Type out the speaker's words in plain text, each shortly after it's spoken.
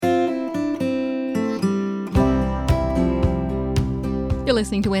You're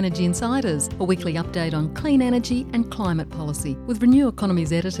listening to Energy Insiders, a weekly update on clean energy and climate policy with Renew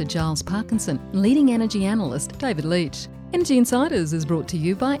Economy's editor Giles Parkinson and leading energy analyst David Leach. Energy Insiders is brought to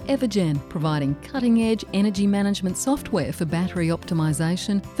you by Evergen, providing cutting-edge energy management software for battery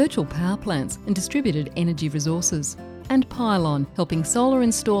optimisation, virtual power plants and distributed energy resources. And Pylon, helping solar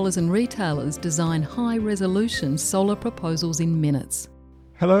installers and retailers design high-resolution solar proposals in minutes.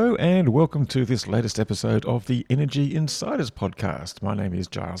 Hello and welcome to this latest episode of the Energy Insiders podcast. My name is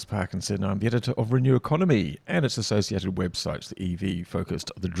Giles Parkinson. I'm the editor of Renew Economy and its associated websites, the EV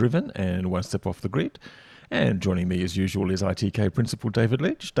focused, The Driven and One Step Off the Grid. And joining me as usual is ITK Principal David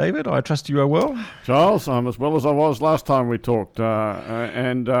Leach. David, I trust you are well. Giles, I'm as well as I was last time we talked. Good.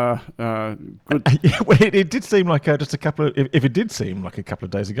 Yeah, well, it did seem like just a couple of, if it did seem like a couple of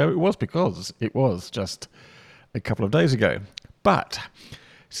days ago, it was because it was just a couple of days ago. But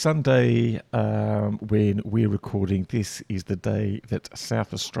Sunday, when we're recording, this is the day that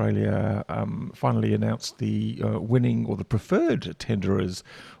South Australia finally announced the winning or the preferred tenderers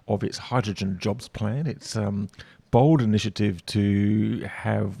of its hydrogen jobs plan. It's bold initiative to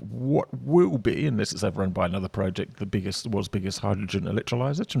have what will be, unless it's overrun by another project, the world's biggest hydrogen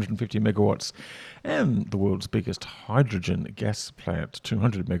electrolyser, 250 megawatts, and the world's biggest hydrogen gas plant,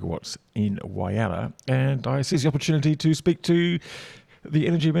 200 megawatts in Whyalla. And I seize the opportunity to speak to the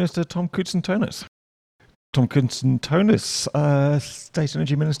Energy Minister, Tom Koutsantonis. Tom Koutsantonis, State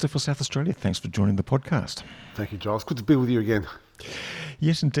Energy Minister for South Australia. Thanks for joining the podcast. Thank you, Giles. Good to be with you again.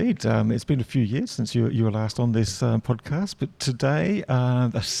 Yes, indeed. It's been a few years since you were last on this podcast, but today,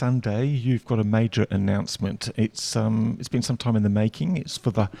 Sunday, you've got a major announcement. It's been some time in the making. It's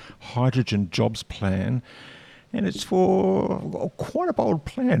for the hydrogen jobs plan. And it's for quite a bold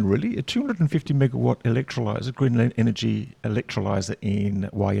plan, really. A 250 megawatt electrolyser, green energy electrolyser in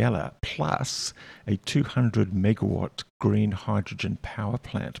Whyalla, plus a 200 megawatt green hydrogen power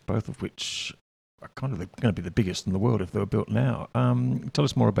plant, both of which are kind of going to be the biggest in the world if they were built now. Tell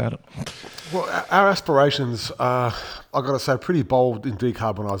us more about it. Well, our aspirations are, I've got to say, pretty bold in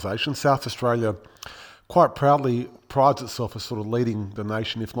decarbonisation. South Australia quite proudly prides itself as sort of leading the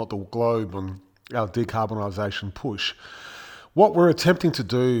nation, if not the globe, on our decarbonisation push. What we're attempting to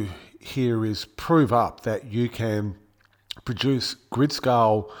do here is prove up that you can produce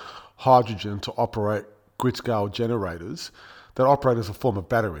grid-scale hydrogen to operate grid-scale generators that operate as a form of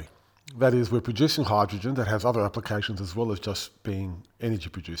battery. That is, we're producing hydrogen that has other applications as well as just being energy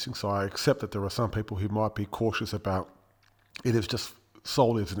producing. So I accept that there are some people who might be cautious about it as just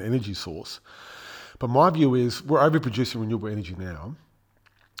solely as an energy source. But my view is we're overproducing renewable energy now.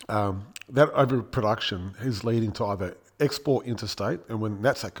 That overproduction is leading to either export interstate, and when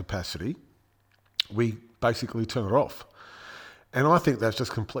that's at capacity, we basically turn it off. And I think that's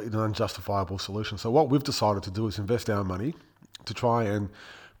just completely an unjustifiable solution. So what we've decided to do is invest our money to try and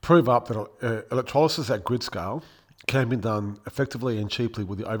prove up that electrolysis at grid scale can be done effectively and cheaply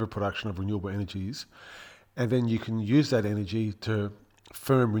with the overproduction of renewable energies. And then you can use that energy to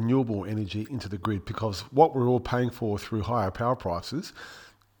firm renewable energy into the grid, because what we're all paying for through higher power prices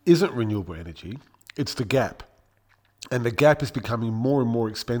isn't renewable energy, it's the gap. And the gap is becoming more and more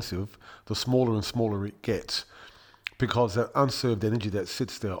expensive the smaller and smaller it gets, because that unserved energy that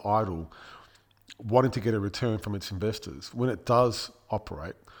sits there idle, wanting to get a return from its investors, when it does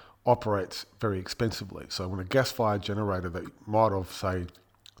operates very expensively. So when a gas-fired generator that might have, say,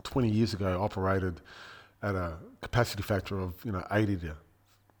 20 years ago operated at a capacity factor of 80 to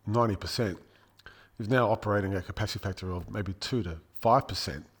 90%, is now operating at a capacity factor of maybe 2 to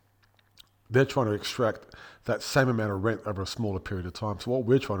 5%. They're trying to extract that same amount of rent over a smaller period of time. So what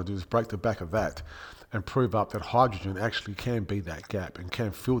we're trying to do is break the back of that and prove up that hydrogen actually can be that gap and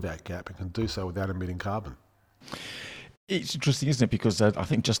can fill that gap and can do so without emitting carbon. It's interesting, isn't it? Because I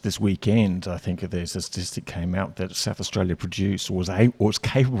think just this weekend, there's a statistic came out that South Australia produced or was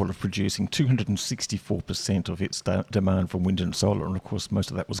capable of producing 264% of its demand from wind and solar. And of course, most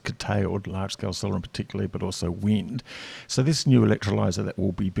of that was curtailed, large-scale solar in particular, but also wind. So this new electrolyser that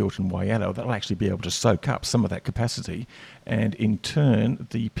will be built in Whyalla, that'll actually be able to soak up some of that capacity. And in turn,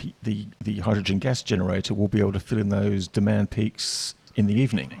 the hydrogen gas generator will be able to fill in those demand peaks in the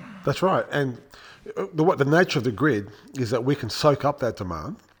evening. That's right. And the nature of the grid is that we can soak up that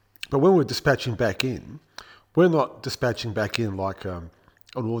demand, but when we're dispatching back in, we're not dispatching back in like an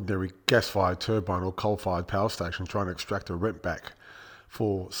ordinary gas-fired turbine or coal-fired power station trying to extract a rent back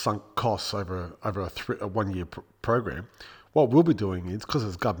for sunk costs over a one-year program. What we'll be doing is, because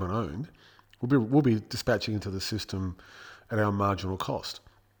it's government-owned, we'll be dispatching into the system at our marginal cost,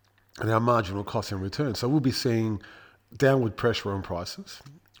 and our marginal cost in return. So we'll be seeing downward pressure on prices.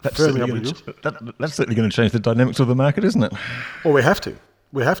 That's firming certainly, up renewables. that's certainly going to change the dynamics of the market, isn't it? Well, we have to.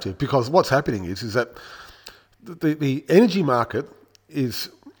 We have to, because what's happening is that the energy market is,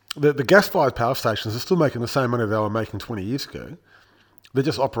 the gas-fired power stations are still making the same money they were making 20 years ago. They're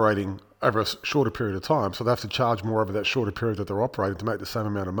just operating over a shorter period of time, so they have to charge more over that shorter period that they're operating to make the same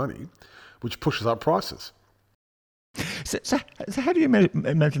amount of money, which pushes up prices. So how do you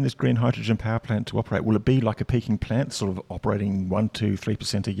imagine this green hydrogen power plant to operate? Will it be like a peaking plant, sort of operating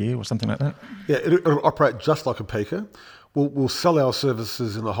 1-3% a year or something like that? Yeah, it'll operate just like a peaker. We'll sell our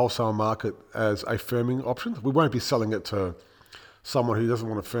services in the wholesale market as a firming option. We won't be selling it to someone who doesn't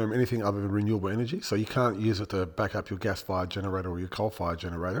want to firm anything other than renewable energy. So you can't use it to back up your gas-fired generator or your coal-fired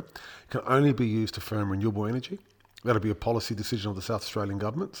generator. It can only be used to firm renewable energy. That'll be a policy decision of the South Australian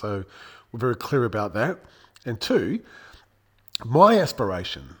government. So we're very clear about that. And two, my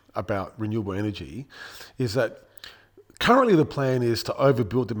aspiration about renewable energy is that currently the plan is to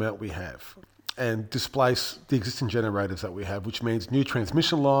overbuild the amount we have and displace the existing generators that we have, which means new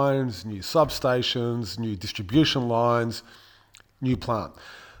transmission lines, new substations, new distribution lines, new plant.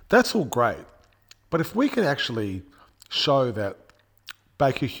 That's all great. But if we can actually show that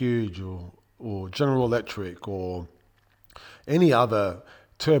Baker Hughes or General Electric or any other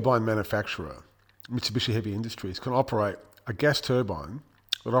turbine manufacturer, Mitsubishi Heavy Industries, can operate a gas turbine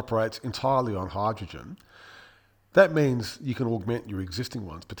that operates entirely on hydrogen, that means you can augment your existing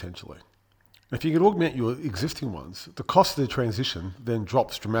ones potentially. If you can augment your existing ones, the cost of the transition then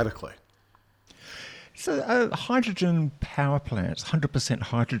drops dramatically. So hydrogen power plants, 100%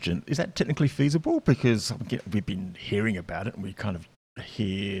 hydrogen, is that technically feasible? Because we've been hearing about it and we kind of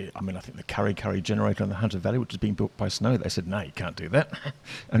hear, I think the Curry generator in the Hunter Valley, which is being built by Snow, they said, no, you can't do that.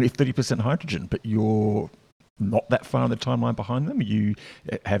 Only 30% hydrogen, but you're not that far in the timeline behind them. You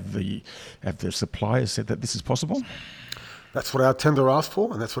have the suppliers said that this is possible? That's what our tender asked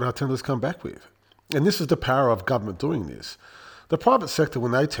for, and that's what our tenders come back with. And this is the power of government doing this. The private sector,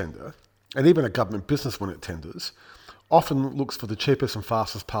 when they tender, and even a government business when it tenders, often looks for the cheapest and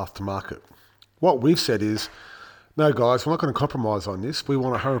fastest path to market. What we've said is, no guys, we're not going to compromise on this. We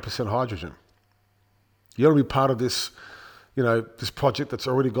want 100% hydrogen. You want to be part of this, this project that's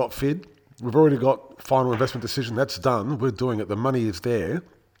already got FID. We've already got final investment decision. That's done. We're doing it. The money is there.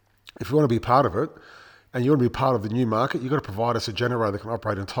 If you want to be part of it, and you want to be part of the new market, you've got to provide us a generator that can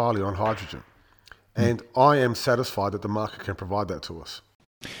operate entirely on hydrogen. And I am satisfied that the market can provide that to us.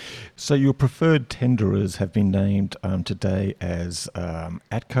 So your preferred tenderers have been named today as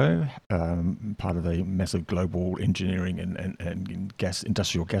ATCO, part of a massive global engineering and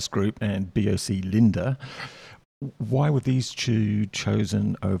industrial gas group, and BOC Linde. Why were these two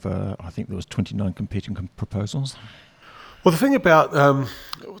chosen over, I think there was 29 competing proposals? Well, the thing about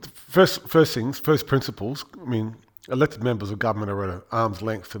first principles, elected members of government are at arm's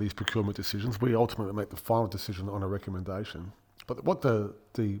length to these procurement decisions. We ultimately make the final decision on a recommendation. But what the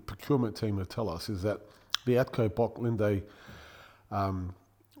procurement team will tell us is that the ATCO Bock Linde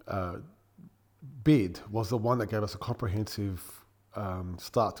bid was the one that gave us a comprehensive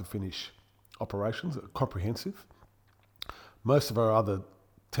start to finish operations, comprehensive. Most of our other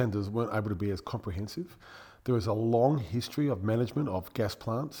tenders weren't able to be as comprehensive. There is a long history of management of gas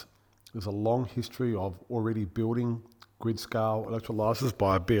plants. There's a long history of already building grid-scale electrolyzers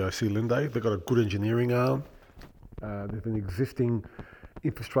by BOC Linde. They've got a good engineering arm. There's an existing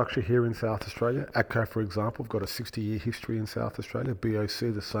infrastructure here in South Australia. ATCO, for example, have got a 60-year history in South Australia.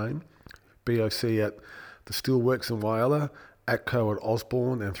 BOC the same. BOC at the steelworks in Whyalla, ATCO at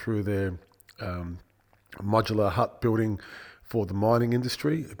Osborne, and through their modular hut building for the mining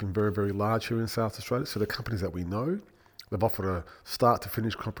industry. They've been very, very large here in South Australia. So they're companies that we know. They've offered a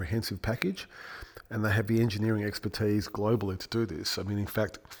start-to-finish comprehensive package, and they have the engineering expertise globally to do this. In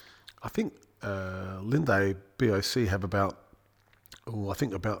fact, I think Linde BOC have about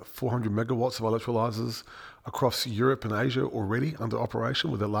 400 megawatts of electrolyzers across Europe and Asia already under operation,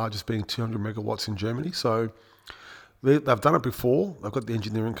 with the largest being 200 megawatts in Germany. So they've done it before. They've got the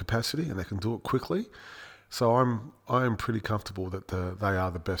engineering capacity and they can do it quickly. So I am pretty comfortable that they are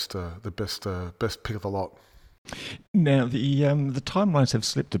the best pick of the lot. Now, the timelines have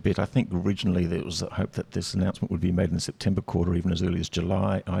slipped a bit. I think originally there was a hope that this announcement would be made in the September quarter, even as early as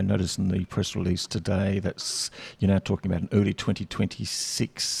July. I noticed in the press release today that's you're now talking about an early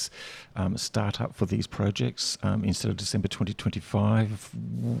 2026 startup for these projects instead of December 2025.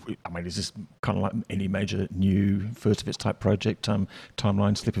 Is this kind of like any major new first of its type project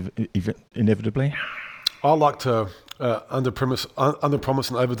timeline slip inevitably? I like to under promise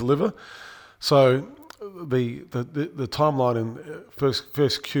and over deliver. So the timeline in first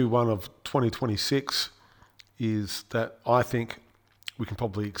Q1 of 2026 is that I think we can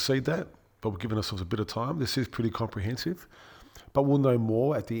probably exceed that, but we're giving ourselves a bit of time. This is pretty comprehensive, but we'll know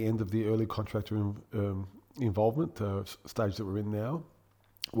more at the end of the early contractor involvement stage that we're in now,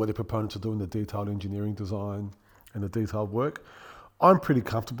 where the proponents are doing the detailed engineering design and the detailed work. I'm pretty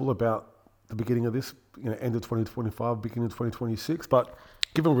comfortable about the beginning of this, end of 2025, beginning of 2026. But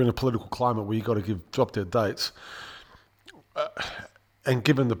given we're in a political climate where you've got to give drop dead dates, and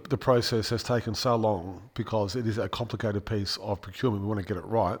given the process has taken so long because it is a complicated piece of procurement, we want to get it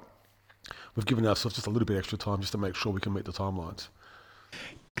right. We've given ourselves just a little bit extra time just to make sure we can meet the timelines.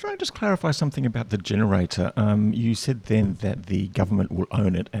 Can I just clarify something about the generator? You said then that the government will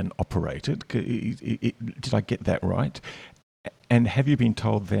own it and operate it. Did I get that right? And have you been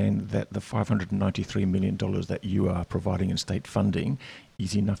told then that the $593 million that you are providing in state funding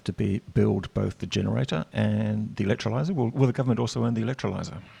is enough to build both the generator and the electrolyser? Will the government also own the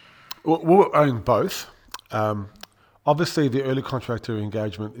electrolyser? We'll own both. Obviously, the early contractor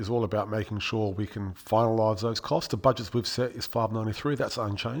engagement is all about making sure we can finalise those costs. The budgets we've set is $593. That's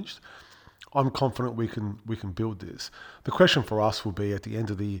unchanged. I'm confident we can build this. The question for us will be at the end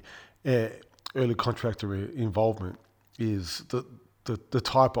of the early contractor involvement is the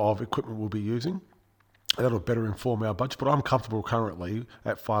type of equipment we'll be using. That'll better inform our budget, but I'm comfortable currently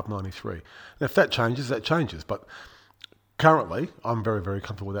at 593. And if that changes, that changes. But currently, I'm very, very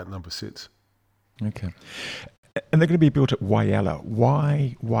comfortable where that number sits. Okay. And they're going to be built at Whyalla.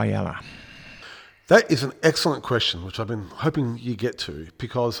 Why Whyalla? That is an excellent question, which I've been hoping you get to,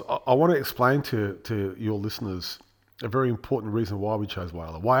 because I want to explain to your listeners a very important reason why we chose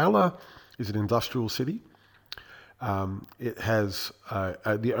Whyalla. Whyalla is an industrial city. It has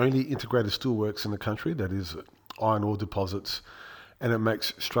the only integrated steelworks in the country, that is iron ore deposits, and it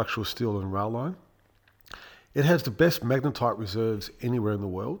makes structural steel and rail line. It has the best magnetite reserves anywhere in the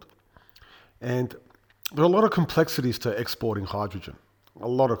world. And there are a lot of complexities to exporting hydrogen, a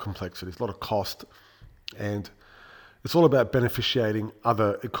lot of complexities, a lot of cost, and it's all about beneficiating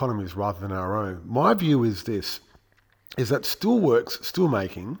other economies rather than our own. My view is this, is that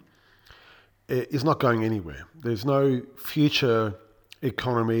steelmaking is not going anywhere. There's no future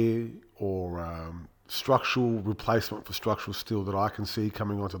economy or structural replacement for structural steel that I can see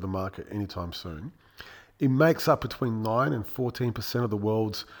coming onto the market anytime soon. It makes up between 9 and 14% of the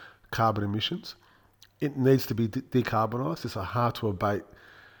world's carbon emissions. It needs to be decarbonised. It's a hard-to-abate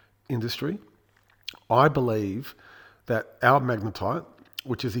industry. I believe that our magnetite,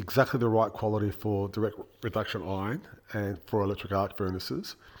 which is exactly the right quality for direct reduction iron and for electric arc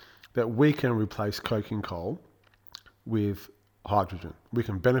furnaces, that we can replace coking coal with hydrogen. We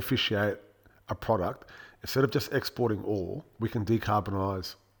can beneficiate a product. Instead of just exporting ore, we can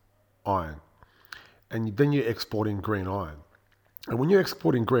decarbonise iron. And then you're exporting green iron. And when you're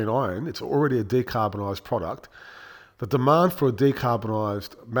exporting green iron, it's already a decarbonised product. The demand for a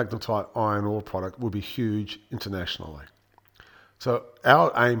decarbonised magnetite iron ore product will be huge internationally. So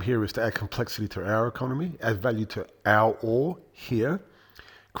our aim here is to add complexity to our economy, add value to our ore here,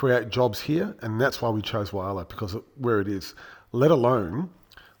 create jobs here, and that's why we chose Whyalla, because of where it is, let alone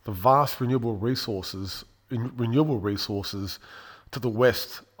the vast renewable resources to the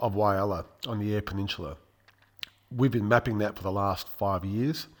west of Whyalla on the Eyre Peninsula. We've been mapping that for the last 5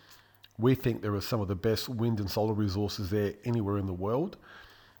 years. We think there are some of the best wind and solar resources there anywhere in the world.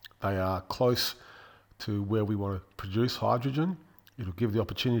 They are close to where we want to produce hydrogen. It'll give the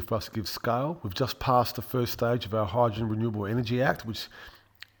opportunity for us to give scale. We've just passed the first stage of our Hydrogen Renewable Energy Act, which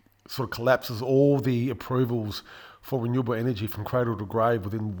sort of collapses all the approvals for renewable energy from cradle to grave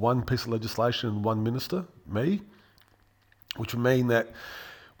within one piece of legislation and one minister, me, which would mean that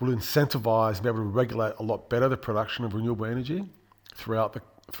we'll incentivise and be able to regulate a lot better the production of renewable energy throughout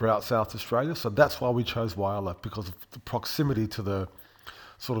South Australia. So that's why we chose Whyalla, because of the proximity to the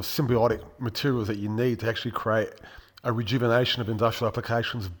sort of symbiotic materials that you need to actually create a rejuvenation of industrial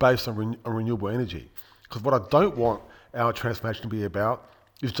applications based on renewable energy. Because what I don't want our transformation to be about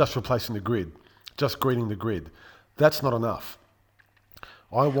is just replacing the grid, just greening the grid. That's not enough.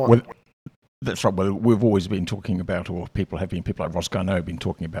 That's right. Well, we've always been talking about, or people like Ross Garneau have been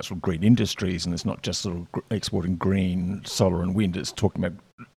talking about sort of green industries, and it's not just sort of exporting green solar and wind, it's talking about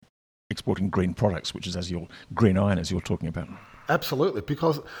exporting green products, which is green iron, as you're talking about. Absolutely,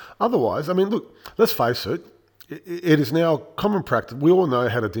 because otherwise, I mean, look, let's face it, it is now common practice. We all know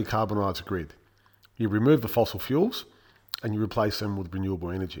how to decarbonise a grid. You remove the fossil fuels and you replace them with renewable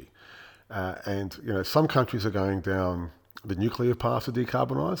energy. And some countries are going down the nuclear path to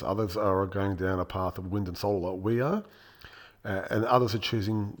decarbonise, others are going down a path of wind and solar like we are, and others are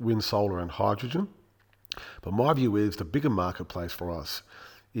choosing wind, solar and hydrogen. But my view is the bigger marketplace for us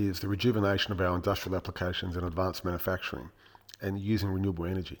is the rejuvenation of our industrial applications and advanced manufacturing. and using renewable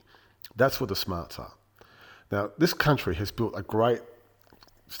energy. That's where the smarts are. Now, this country has built a great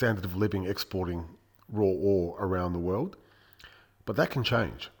standard of living exporting raw ore around the world, but that can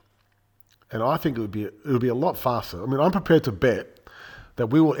change. And I think it would be a lot faster. I mean, I'm prepared to bet that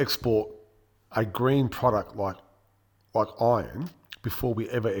we will export a green product like iron before we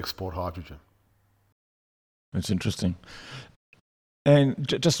ever export hydrogen. That's interesting. And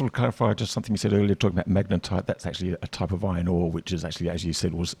just to clarify, just something you said earlier, talking about magnetite, that's actually a type of iron ore, which is actually, as you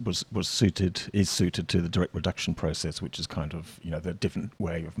said, is suited to the direct reduction process, which is kind of, the different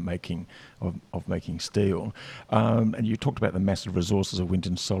way of making steel. And you talked about the massive resources of wind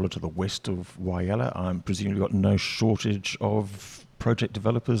and solar to the west of Whyalla. I'm presuming you've got no shortage of project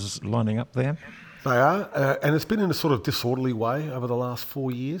developers lining up there. They are, and it's been in a sort of disorderly way over the last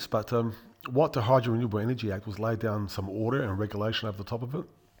 4 years, but what the Hydro Renewable Energy Act was laid down some order and regulation over the top of it.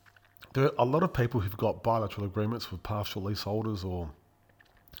 There are a lot of people who've got bilateral agreements with partial leaseholders or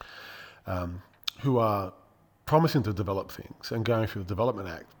who are promising to develop things and going through the Development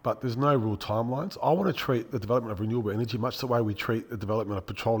Act, but there's no real timelines. I want to treat the development of renewable energy much the way we treat the development of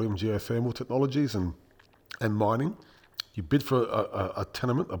petroleum geothermal technologies and mining. You bid for a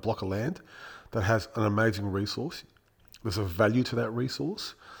tenement, a block of land that has an amazing resource. There's a value to that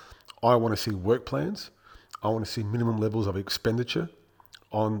resource. I want to see work plans. I want to see minimum levels of expenditure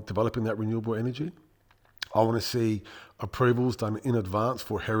on developing that renewable energy. I want to see approvals done in advance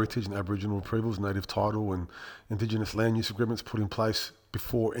for heritage and Aboriginal approvals, native title and Indigenous land use agreements put in place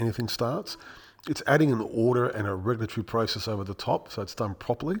before anything starts. It's adding an order and a regulatory process over the top so it's done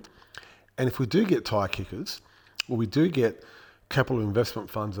properly. And if we do get tire kickers, or we do get capital investment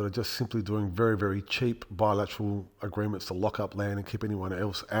funds that are just simply doing very, very cheap bilateral agreements to lock up land and keep anyone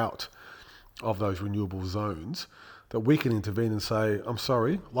else out of those renewable zones, that we can intervene and say, I'm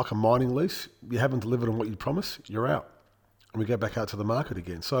sorry, like a mining lease, you haven't delivered on what you promised, you're out. And we go back out to the market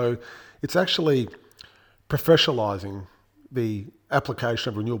again. So it's actually professionalising the application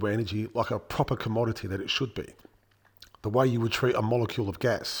of renewable energy like a proper commodity that it should be. The way you would treat a molecule of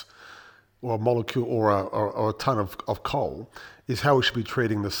gas or a molecule or a ton of coal is how we should be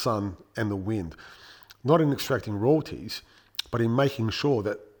treating the sun and the wind. Not in extracting royalties, but in making sure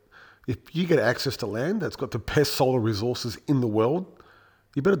that if you get access to land that's got the best solar resources in the world,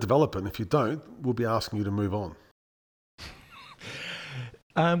 you better develop it. And if you don't, we'll be asking you to move on.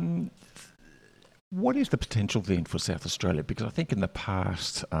 What is the potential then for South Australia? Because I think in the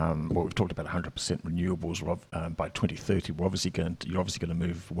past, we've talked about 100% renewables by 2030. You're obviously going to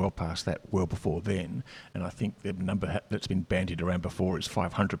move well past that, well before then. And I think the number that's been bandied around before is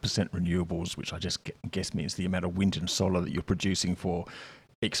 500% renewables, which I just guess means the amount of wind and solar that you're producing for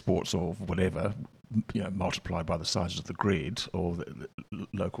exports or whatever, multiplied by the size of the grid or the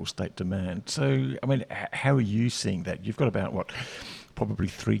local state demand. So, I mean, how are you seeing that? You've got about, probably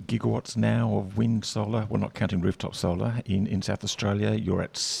 3 gigawatts now of wind, solar, well, not counting rooftop solar, in South Australia. You're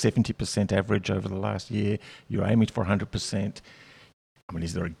at 70% average over the last year. You're aiming for 100%. I mean,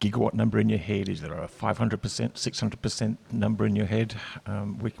 is there a gigawatt number in your head? Is there a 500%, 600% number in your head?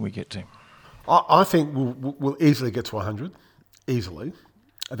 Where can we get to? I think we'll easily get to 100, easily.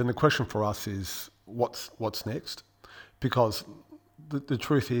 And then the question for us is, what's next? Because the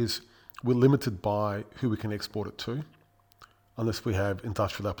truth is, we're limited by who we can export it to, unless we have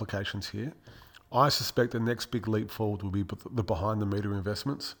industrial applications here. I suspect the next big leap forward will be the behind-the-meter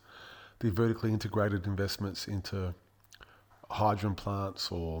investments, the vertically integrated investments into hydrogen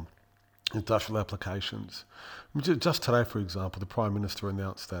plants or industrial applications. Just today, for example, the Prime Minister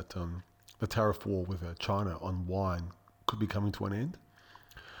announced that the tariff war with China on wine could be coming to an end.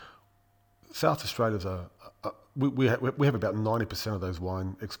 South Australia's we have about 90% of those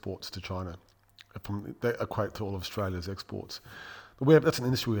wine exports to China. They equate to all of Australia's exports. That's an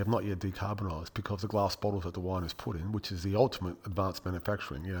industry we have not yet decarbonised because the glass bottles that the wine is put in, which is the ultimate advanced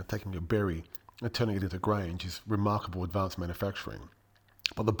manufacturing. Taking a berry and turning it into Grange is remarkable advanced manufacturing.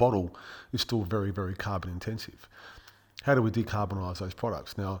 But the bottle is still very, very carbon intensive. How do we decarbonise those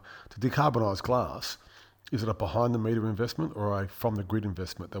products? Now, to decarbonise glass, is it a behind-the-meter investment or a from-the-grid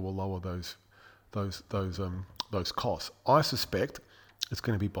investment that will lower those costs? I suspect it's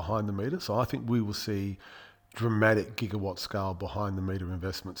going to be behind the meter. So I think we will see dramatic gigawatt scale behind the meter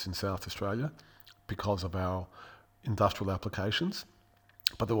investments in South Australia because of our industrial applications.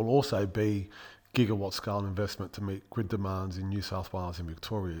 But there will also be gigawatt scale investment to meet grid demands in New South Wales and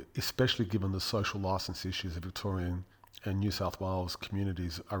Victoria, especially given the social licence issues of Victorian and New South Wales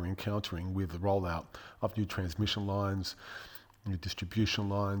communities are encountering with the rollout of new transmission lines, new distribution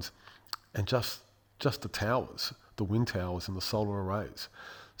lines, and just the towers, the wind towers and the solar arrays.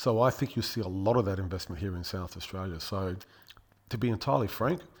 So I think you'll see a lot of that investment here in South Australia. So to be entirely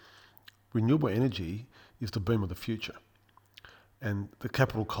frank, renewable energy is the boom of the future. And the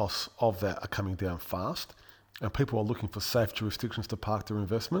capital costs of that are coming down fast. And people are looking for safe jurisdictions to park their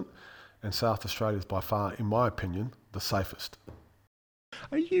investment. And South Australia is by far, in my opinion, the safest.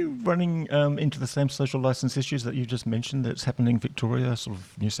 Are you running into the same social licence issues that you just mentioned that's happening in Victoria, sort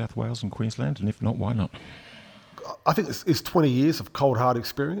of New South Wales and Queensland? And if not, why not? I think it's 20 years of cold, hard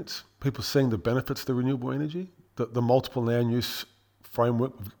experience. People seeing the benefits of the renewable energy, the multiple land use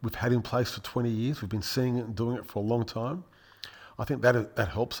framework we've had in place for 20 years. We've been seeing it and doing it for a long time. I think that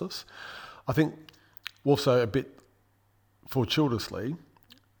helps us. I think also a bit fortuitously,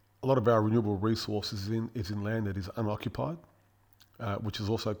 a lot of our renewable resources is in land that is unoccupied, which is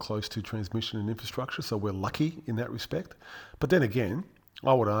also close to transmission and infrastructure. So we're lucky in that respect. But then again,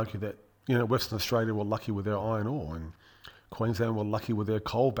 I would argue that Western Australia were lucky with their iron ore, and Queensland were lucky with their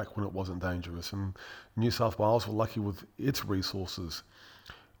coal back when it wasn't dangerous, and New South Wales were lucky with its resources.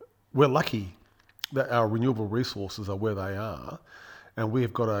 We're lucky that our renewable resources are where they are, and we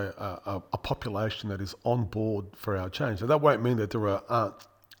have got a population that is on board for our change. Now, that won't mean that there aren't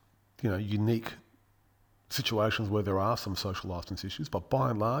unique situations where there are some social licence issues, but by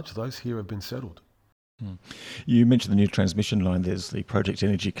and large, those here have been settled. You mentioned the new transmission line. There's the Project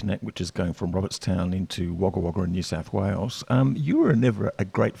Energy Connect, which is going from Robertstown into Wagga Wagga in New South Wales. You were never a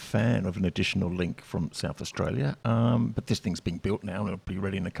great fan of an additional link from South Australia, but this thing's being built now and it'll be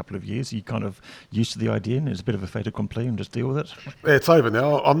ready in a couple of years. Are you kind of used to the idea and it's a bit of a fait accompli and just deal with it? It's over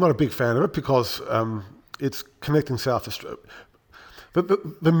now. I'm not a big fan of it because it's connecting South Australia.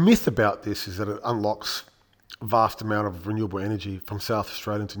 The myth about this is that it unlocks vast amount of renewable energy from South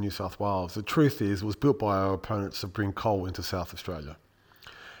Australia to New South Wales. The truth is it was built by our opponents to bring coal into South Australia.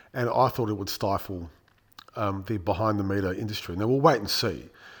 And I thought it would stifle the behind-the-meter industry. Now, we'll wait and see.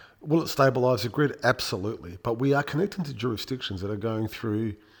 Will it stabilise the grid? Absolutely. But we are connecting to jurisdictions that are going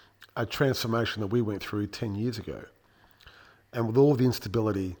through a transformation that we went through 10 years ago, and with all the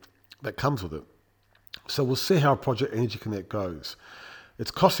instability that comes with it. So we'll see how Project Energy Connect goes. It's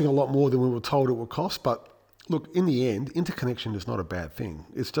costing a lot more than we were told it would cost, but look, in the end, interconnection is not a bad thing.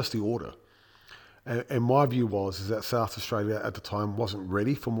 It's just the order. And my view is that South Australia at the time wasn't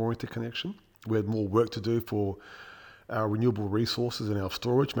ready for more interconnection. We had more work to do for our renewable resources and our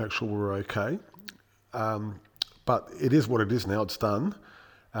storage, make sure we're okay. But it is what it is now. It's done.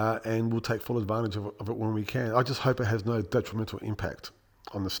 And we'll take full advantage of it when we can. I just hope it has no detrimental impact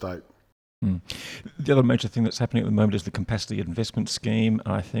on the state. The other major thing that's happening at the moment is the capacity investment scheme.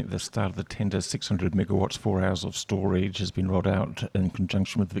 I think the start of the tender, 600 megawatts, 4 hours of storage, has been rolled out in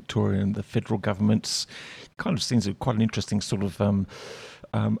conjunction with Victoria and the federal governments. Kind of seems quite an interesting sort of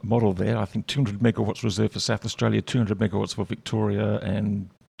model there. I think 200 megawatts reserved for South Australia, 200 megawatts for Victoria, and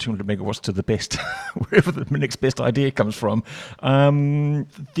 200 megawatts to the best, wherever the next best idea comes from.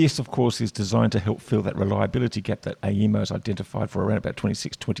 This, of course, is designed to help fill that reliability gap that AEMO has identified for around about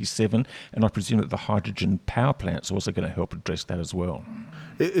 26, 27, and I presume that the hydrogen power plants are also going to help address that as well.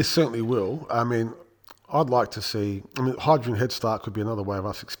 It certainly will. I mean, I'd like to see, hydrogen Head Start could be another way of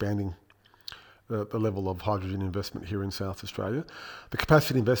us expanding the level of hydrogen investment here in South Australia. The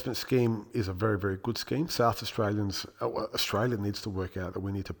capacity investment scheme is a very, very good scheme. Australia needs to work out that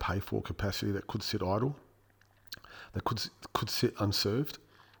we need to pay for capacity that could sit idle, that could sit unserved,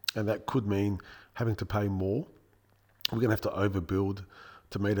 and that could mean having to pay more. We're going to have to overbuild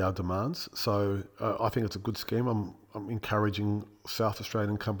to meet our demands. So I think it's a good scheme. I'm encouraging South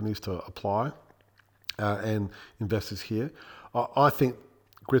Australian companies to apply and investors here. I think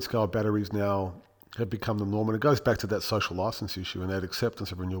grid-scale batteries now have become the norm, and it goes back to that social licence issue and that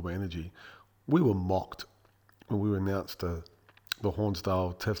acceptance of renewable energy. We were mocked when we announced the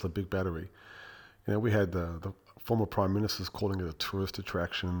Hornsdale Tesla big battery. We had the former prime ministers calling it a tourist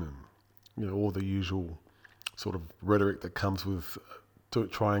attraction, and all the usual sort of rhetoric that comes with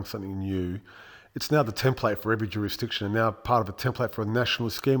trying something new. It's now the template for every jurisdiction, and now part of a template for a national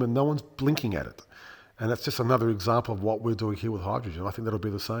scheme, and no one's blinking at it. And that's just another example of what we're doing here with hydrogen. I think that'll be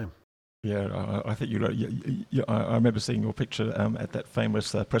the same. Yeah, I think I remember seeing your picture at that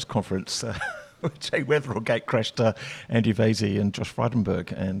famous press conference Jay Weatherall gate crashed Andy Vasey and Josh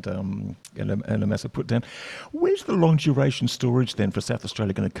Frydenberg and a massive put down. Where's the long duration storage then for South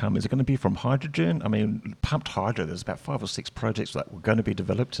Australia going to come? Is it going to be from hydrogen? I mean, pumped hydro, there's about 5 or 6 projects that were going to be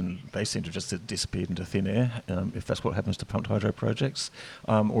developed and they seem to just disappear into thin air, if that's what happens to pumped hydro projects.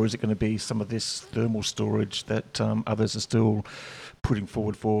 Or is it going to be some of this thermal storage that others are still putting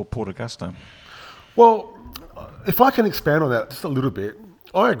forward for Port Augusta? Well, if I can expand on that just a little bit,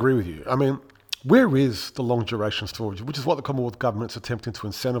 I agree with you. I mean, where is the long duration storage, which is what the Commonwealth Government's attempting to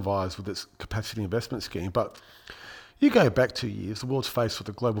incentivise with its capacity investment scheme? But, You go back 2 years, the world's faced with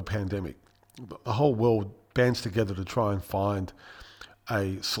a global pandemic. The whole world bands together to try and find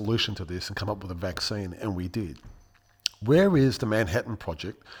a solution to this and come up with a vaccine, and we did. Where is the Manhattan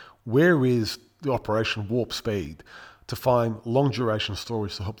Project? Where is the Operation Warp Speed to find long duration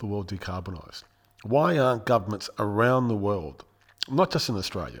storage to help the world decarbonise? Why aren't governments around the world, not just in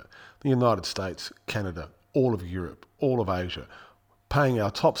Australia, the United States, Canada, all of Europe, all of Asia, paying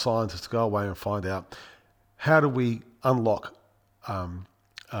our top scientists to go away and find out how do we unlock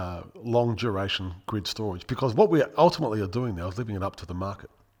long duration grid storage? Because what we ultimately are doing now is leaving it up to the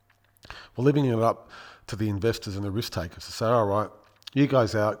market. We're leaving it up to the investors and the risk takers to say, all right, you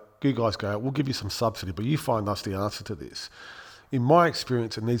guys go out, we'll give you some subsidy, but you find us the answer to this. In my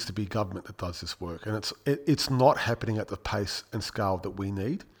experience, it needs to be government that does this work, and it's not happening at the pace and scale that we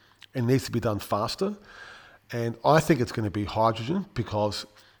need. It needs to be done faster, and I think it's going to be hydrogen because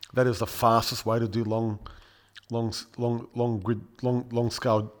that is the fastest way to do long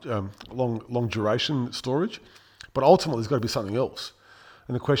duration storage. But ultimately, there's got to be something else,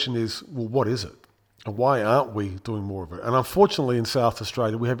 and the question is, well, what is it? And why aren't we doing more of it? And unfortunately, in South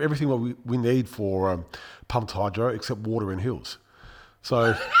Australia, we have everything what we need for pumped hydro except water and hills.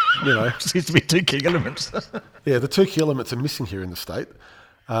 So, seems to be two key elements. Yeah, the two key elements are missing here in the state.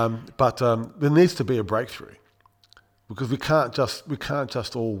 But there needs to be a breakthrough because we can't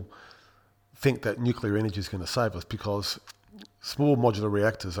just all think that nuclear energy is going to save us, because small modular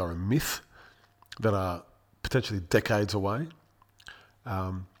reactors are a myth that are potentially decades away.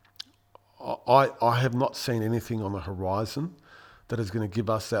 I have not seen anything on the horizon that is going to give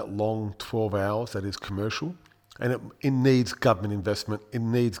us that long 12 hours that is commercial. And it needs government investment, it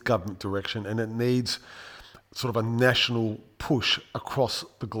needs government direction, and it needs sort of a national push across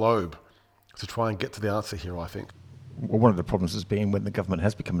the globe to try and get to the answer here, I think. Well, one of the problems has been when the government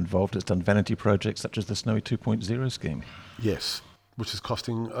has become involved, it's done vanity projects such as the Snowy 2.0 scheme. Yes, which is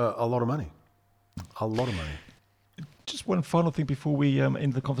costing a lot of money. A lot of money. Just one final thing before we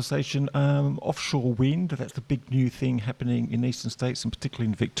end the conversation. Offshore wind, that's the big new thing happening in eastern states and particularly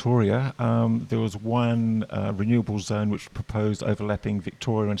in Victoria. There was one renewable zone which proposed overlapping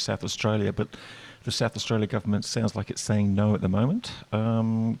Victoria and South Australia, but the South Australia government sounds like it's saying no at the moment.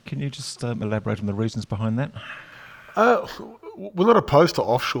 Can you just elaborate on the reasons behind that? We're not opposed to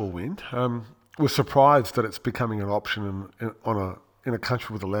offshore wind. We're surprised that it's becoming an option in a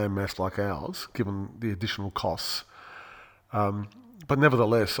country with a landmass like ours, given the additional costs. But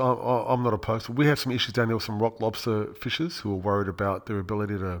nevertheless, I'm not opposed. We have some issues down there with some rock lobster fishers who are worried about their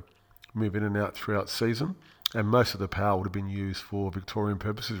ability to move in and out throughout season. And most of the power would have been used for Victorian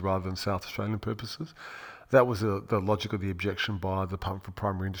purposes rather than South Australian purposes. That was the logic of the objection by the Department for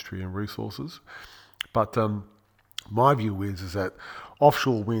Primary Industry and Resources. But my view is that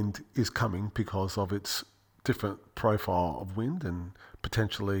offshore wind is coming because of its different profile of wind and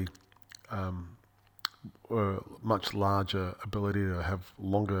potentially much larger ability to have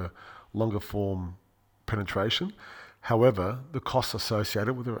longer form penetration. However, the costs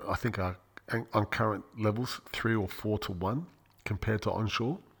associated with it, I think, are on current levels 3 or 4 to 1 compared to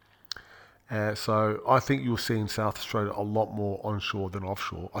onshore. So I think you'll see in South Australia a lot more onshore than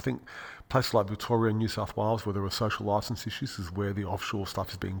offshore. I think places like Victoria and New South Wales, where there are social licence issues, is where the offshore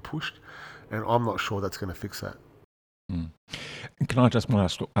stuff is being pushed. And I'm not sure that's going to fix that. Can I just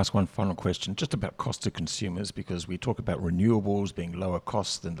ask one final question, just about cost to consumers, because we talk about renewables being lower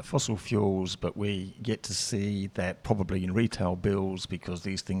cost than the fossil fuels, but we get to see that probably in retail bills, because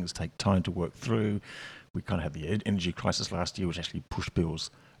these things take time to work through. We kind of had the energy crisis last year, which actually pushed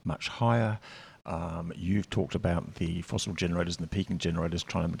bills much higher. You've talked about the fossil generators and the peaking generators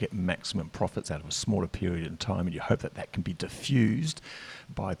trying to get maximum profits out of a smaller period in time, and you hope that that can be diffused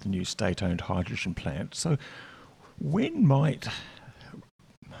by the new state-owned hydrogen plant. So when might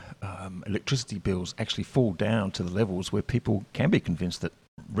electricity bills actually fall down to the levels where people can be convinced that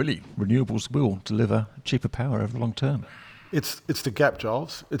really renewables will deliver cheaper power over the long term? It's the gap,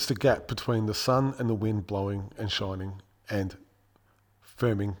 Giles. It's the gap between the sun and the wind blowing and shining and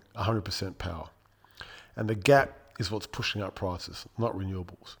firming 100% power. And the gap is what's pushing up prices, not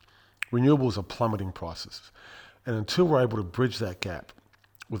renewables. Renewables are plummeting prices. And until we're able to bridge that gap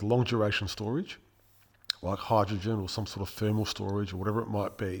with long duration storage, like hydrogen or some sort of thermal storage or whatever it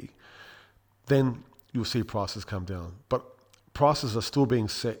might be, then you'll see prices come down. But prices are still being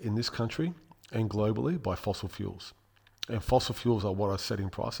set in this country and globally by fossil fuels. And fossil fuels are what are setting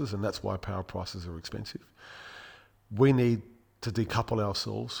prices, and that's why power prices are expensive. We need to decouple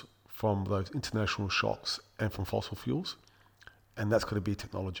ourselves from those international shocks and from fossil fuels, and that's got to be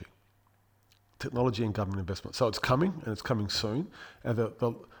technology and government investment. So it's coming, and it's coming soon. And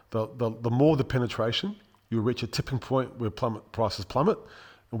the more the penetration you'll reach a tipping point where prices plummet,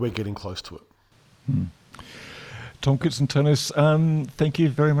 and we're getting close to it. Tom Koutsantonis, thank you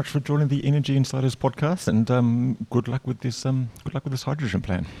very much for joining the Energy Insiders podcast, and good luck with this. Good luck with this hydrogen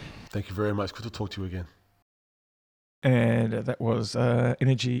plan. Thank you very much. Good to talk to you again. And that was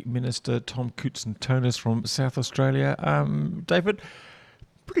Energy Minister Tom Koutsantonis from South Australia. David,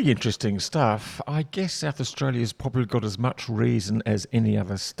 pretty interesting stuff. I guess South Australia's probably got as much reason as any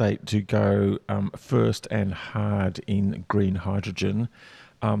other state to go first and hard in green hydrogen.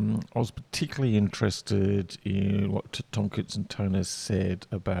 I was particularly interested in what Tom Koutsantonis said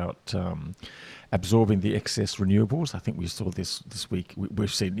about absorbing the excess renewables. I think we saw this week.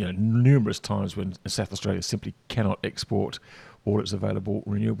 We've seen numerous times when South Australia simply cannot export all its available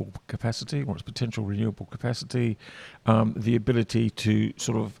renewable capacity or its potential renewable capacity. The ability to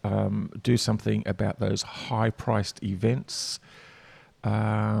sort of do something about those high-priced events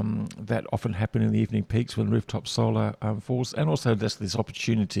that often happen in the evening peaks when rooftop solar falls, and also there's this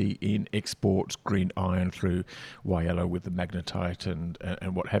opportunity in exports, green iron through Whyalla with the magnetite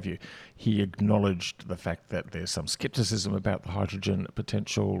and what have you. He acknowledged the fact that there's some scepticism about the hydrogen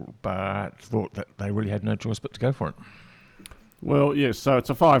potential, but thought that they really had no choice but to go for it. Well, yes, so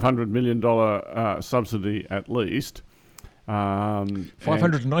it's a $500 million subsidy at least.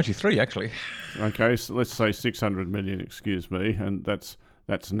 593 actually. Okay, so let's say 600 million, excuse me, and that's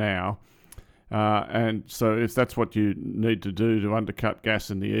now. And so if that's what you need to do to undercut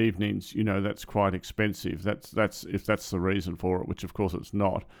gas in the evenings, that's quite expensive. That's if that's the reason for it, which of course it's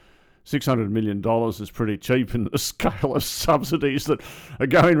not. $600 million is pretty cheap in the scale of subsidies that are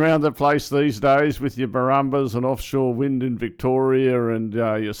going around the place these days with your Barumbas and offshore wind in Victoria and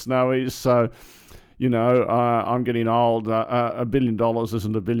your Snowies. So, I'm getting old. $1 billion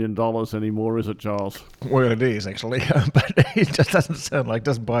isn't $1 billion anymore, is it, Giles? Well, it is actually, but it just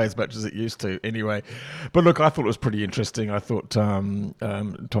doesn't buy as much as it used to anyway. But look, I thought it was pretty interesting. I thought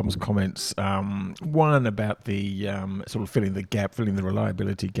Tom's comments, one about the sort of filling the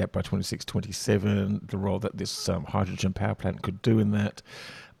reliability gap by 26, 27, the role that this hydrogen power plant could do in that,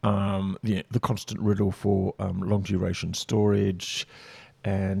 the constant riddle for long duration storage.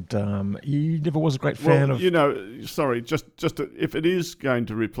 And he never was a great fan of... if it is going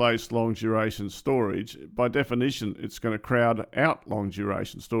to replace long-duration storage, by definition, it's going to crowd out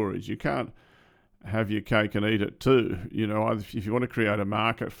long-duration storage. You can't have your cake and eat it too. If you want to create a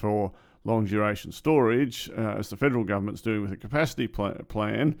market for long-duration storage, as the federal government's doing with a capacity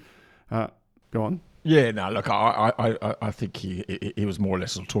plan, go on. Yeah, no, look, I think he was more or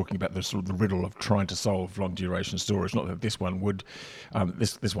less sort of talking about the sort of the riddle of trying to solve long duration storage. Not that this one would,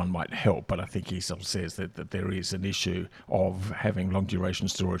 this one might help, but I think he sort of says that there is an issue of having long duration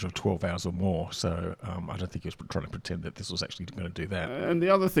storage of 12 hours or more. So I don't think he was trying to pretend that this was actually going to do that. And the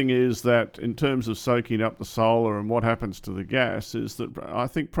other thing is that in terms of soaking up the solar and what happens to the gas is that I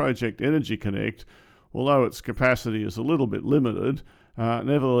think Project Energy Connect, although its capacity is a little bit limited,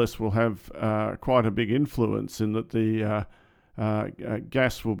 nevertheless will have quite a big influence in that the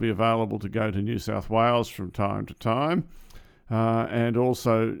gas will be available to go to New South Wales from time to time. And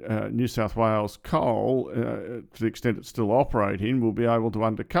also New South Wales coal, to the extent it's still operating, will be able to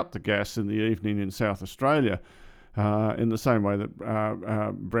undercut the gas in the evening in South Australia in the same way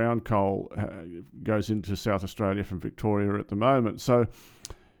that brown coal goes into South Australia from Victoria at the moment. So,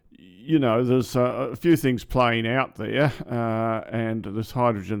 there's a few things playing out there, and this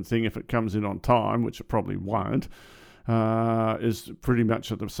hydrogen thing, if it comes in on time, which it probably won't, is pretty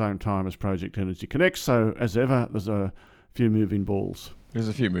much at the same time as Project Energy Connect. So, as ever, there's a few moving balls. There's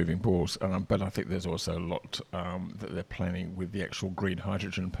a few moving balls, but I think there's also a lot that they're planning with the actual green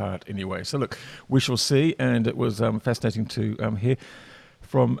hydrogen part anyway. So, look, we shall see, and it was fascinating to hear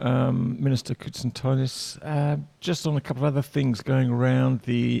from Minister Koutsantonis, just on a couple of other things going around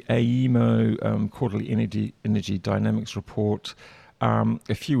the AEMO quarterly energy dynamics report.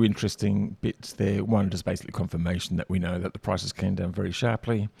 A few interesting bits there. One, just basically confirmation that we know that the prices came down very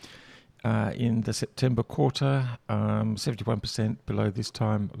sharply in the September quarter, 71% below this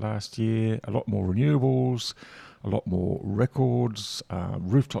time last year. A lot more renewables, a lot more records,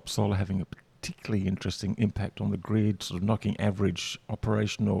 rooftop solar having a particularly interesting impact on the grid, sort of knocking average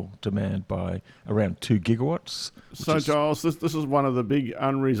operational demand by around 2 gigawatts. So, Giles, this is one of the big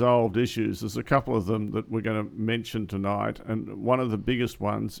unresolved issues. There's a couple of them that we're going to mention tonight, and one of the biggest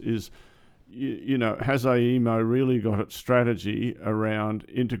ones is, has AEMO really got its strategy around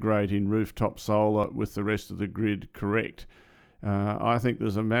integrating rooftop solar with the rest of the grid correct? I think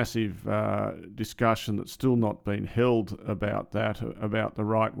there's a massive discussion that's still not been held about that, about the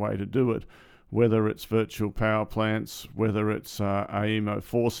right way to do it. whether it's virtual power plants, whether it's AEMO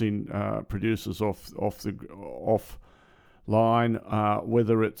forcing producers off line,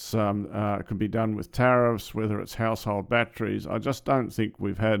 whether it's can be done with tariffs, whether it's household batteries. I just don't think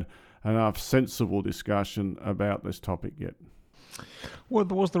we've had enough sensible discussion about this topic yet. Well,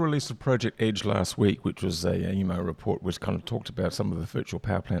 there was the release of Project Edge last week, which was a AEMO report which kind of talked about some of the virtual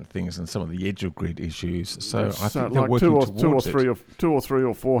power plant things and some of the edge of grid issues. So I think they're like working two or three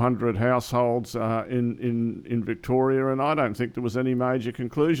or 400 households in Victoria, and I don't think there was any major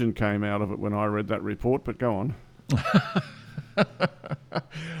conclusion came out of it when I read that report. But go on.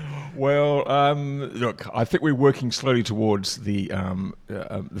 Well, look, I think we're working slowly towards the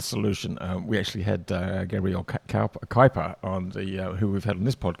solution. We actually had Gabrielle Kuiper on who we've had on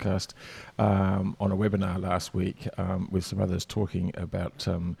this podcast on a webinar last week with some others talking about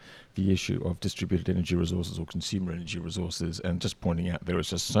the issue of distributed energy resources or consumer energy resources, and just pointing out there is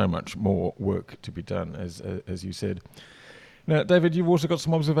just so much more work to be done, as you said. Now, David, you've also got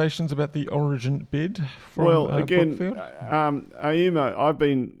some observations about the Origin bid from again, AEMO, I've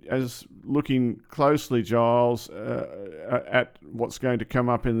been looking closely, Giles, at what's going to come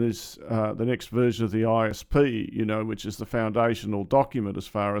up in this the next version of the ISP, which is the foundational document as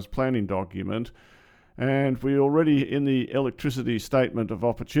far as planning document. And we already, in the electricity statement of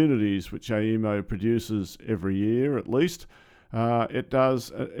opportunities, which AEMO produces every year at least, it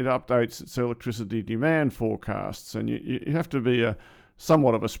updates its electricity demand forecasts, and you have to be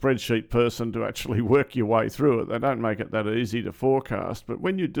somewhat of a spreadsheet person to actually work your way through it. They don't make it that easy to forecast, but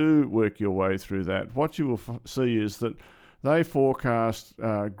when you do work your way through that, what you will see is that they forecast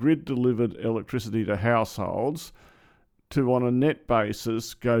grid-delivered electricity to households to, on a net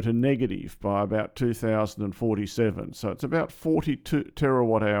basis, go to negative by about 2047. So it's about 42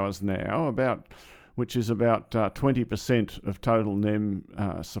 terawatt hours now, which is about 20% of total NEM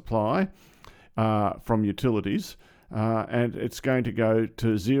supply from utilities, and it's going to go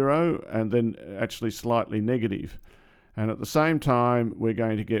to zero and then actually slightly negative. And at the same time, we're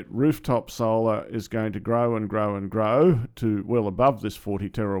going to get rooftop solar is going to grow and grow and grow to well above this 40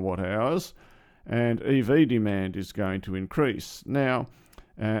 terawatt hours, and EV demand is going to increase. Now,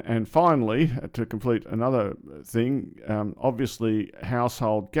 and finally, to complete another thing, obviously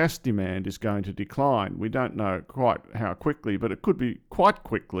household gas demand is going to decline. We don't know quite how quickly, but it could be quite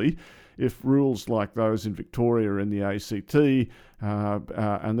quickly if rules like those in Victoria and the ACT,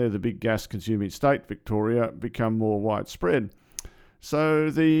 and they're the big gas consuming state, Victoria, become more widespread.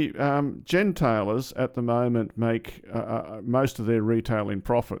 So the gentailers at the moment make most of their retailing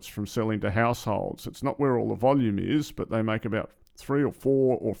profits from selling to households. It's not where all the volume is, but they make about 3 or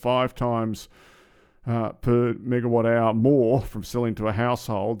 4 or 5 times per megawatt hour more from selling to a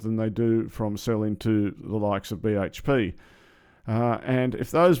household than they do from selling to the likes of BHP. And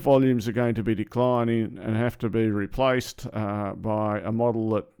if those volumes are going to be declining and have to be replaced by a model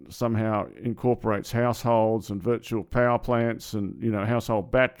that somehow incorporates households and virtual power plants and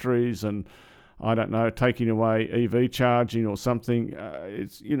household batteries and I don't know, taking away EV charging or something,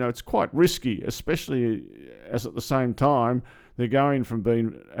 it's quite risky, especially as at the same time they're going from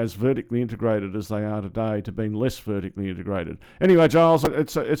being as vertically integrated as they are today to being less vertically integrated. Anyway, Giles,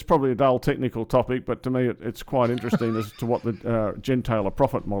 it's probably a dull technical topic, but to me it's quite interesting as to what the gentailer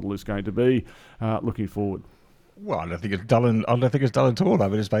profit model is going to be looking forward. Well, I don't think it's dull. I don't think it's dull at all. I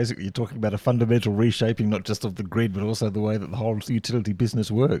mean, it's basically you're talking about a fundamental reshaping, not just of the grid, but also the way that the whole utility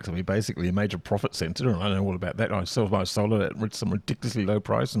business works. I mean, basically a major profit centre, and I know all about that. I sell my solar at some ridiculously low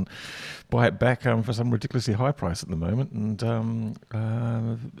price and buy it back for some ridiculously high price at the moment, and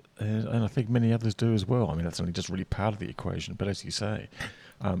I think many others do as well. I mean, that's only just really part of the equation. But as you say,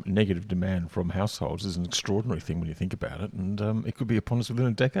 negative demand from households is an extraordinary thing when you think about it, and it could be upon us within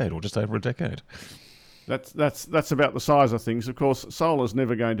a decade or just over a decade. That's about the size of things. Of course, solar's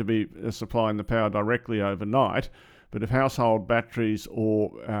never going to be supplying the power directly overnight, but if household batteries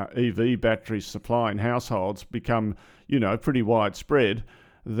or EV batteries supplying households become, pretty widespread,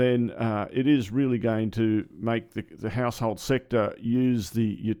 then it is really going to make the household sector use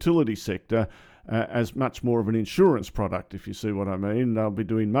the utility sector as much more of an insurance product, if you see what I mean. They'll be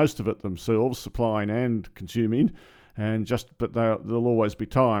doing most of it themselves, supplying and consuming, but there'll always be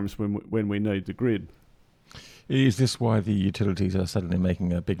times when we need the grid. Is this why the utilities are suddenly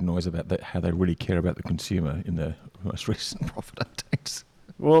making a big noise about how they really care about the consumer in their most recent profit updates?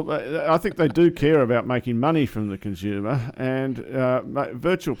 Well, I think they do care about making money from the consumer, and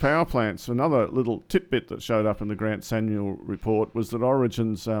virtual power plants, another little tidbit that showed up in the Grant Samuel report was that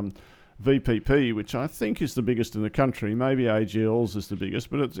Origin's VPP, which I think is the biggest in the country. Maybe AGL's is the biggest,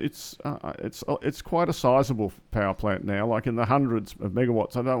 but it's quite a sizable power plant now, like in the hundreds of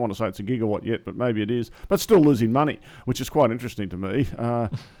megawatts. I don't want to say it's a gigawatt yet, but maybe it is. But still losing money, which is quite interesting to me.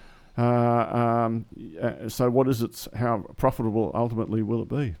 So what is it? How profitable ultimately will it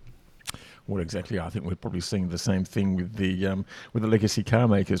be? Well, exactly. I think we're probably seeing the same thing with the legacy car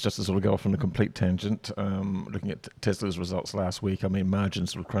makers. Just to sort of go off on a complete tangent, looking at Tesla's results last week. I mean,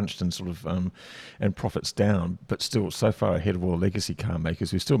 margins sort of crunched and and profits down, but still so far ahead of all legacy car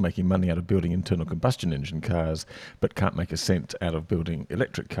makers who are still making money out of building internal combustion engine cars, but can't make a cent out of building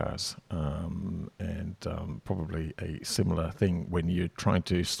electric cars. And probably a similar thing when you're trying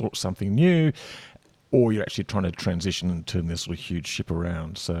to sort something new, or you're actually trying to transition and turn this sort of huge ship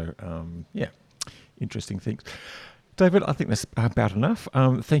around. So, interesting things. David, I think that's about enough.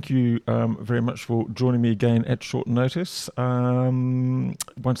 Thank you very much for joining me again at short notice.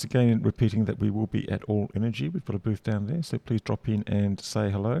 Once again, repeating that we will be at All Energy. We've got a booth down there, so please drop in and say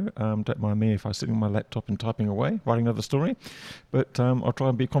hello. Don't mind me if I sit on my laptop and typing away, writing another story. But I'll try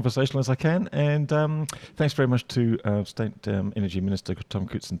and be conversational as I can. And thanks very much to State Energy Minister Tom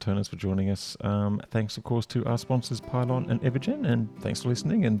Koutsantonis for joining us. Thanks, of course, to our sponsors, Pylon and Evergen. And thanks for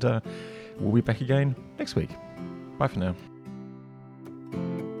listening. And we'll be back again next week. Bye for now.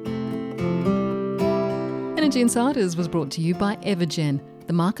 Energy Insiders was brought to you by Evergen,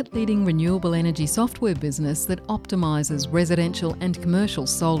 the market-leading renewable energy software business that optimises residential and commercial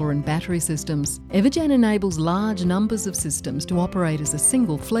solar and battery systems. Evergen enables large numbers of systems to operate as a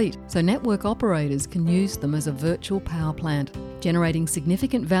single fleet, so network operators can use them as a virtual power plant, generating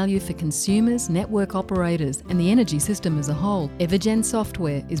significant value for consumers, network operators and the energy system as a whole. Evergen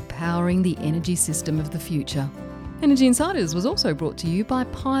software is powering the energy system of the future. Energy Insiders was also brought to you by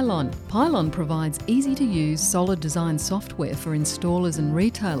Pylon. Pylon provides easy-to-use solar design software for installers and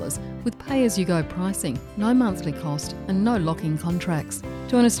retailers with pay-as-you-go pricing, no monthly cost and no lock-in contracts.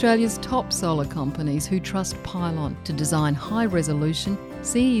 Join Australia's top solar companies who trust Pylon to design high-resolution,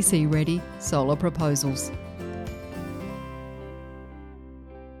 CEC-ready solar proposals.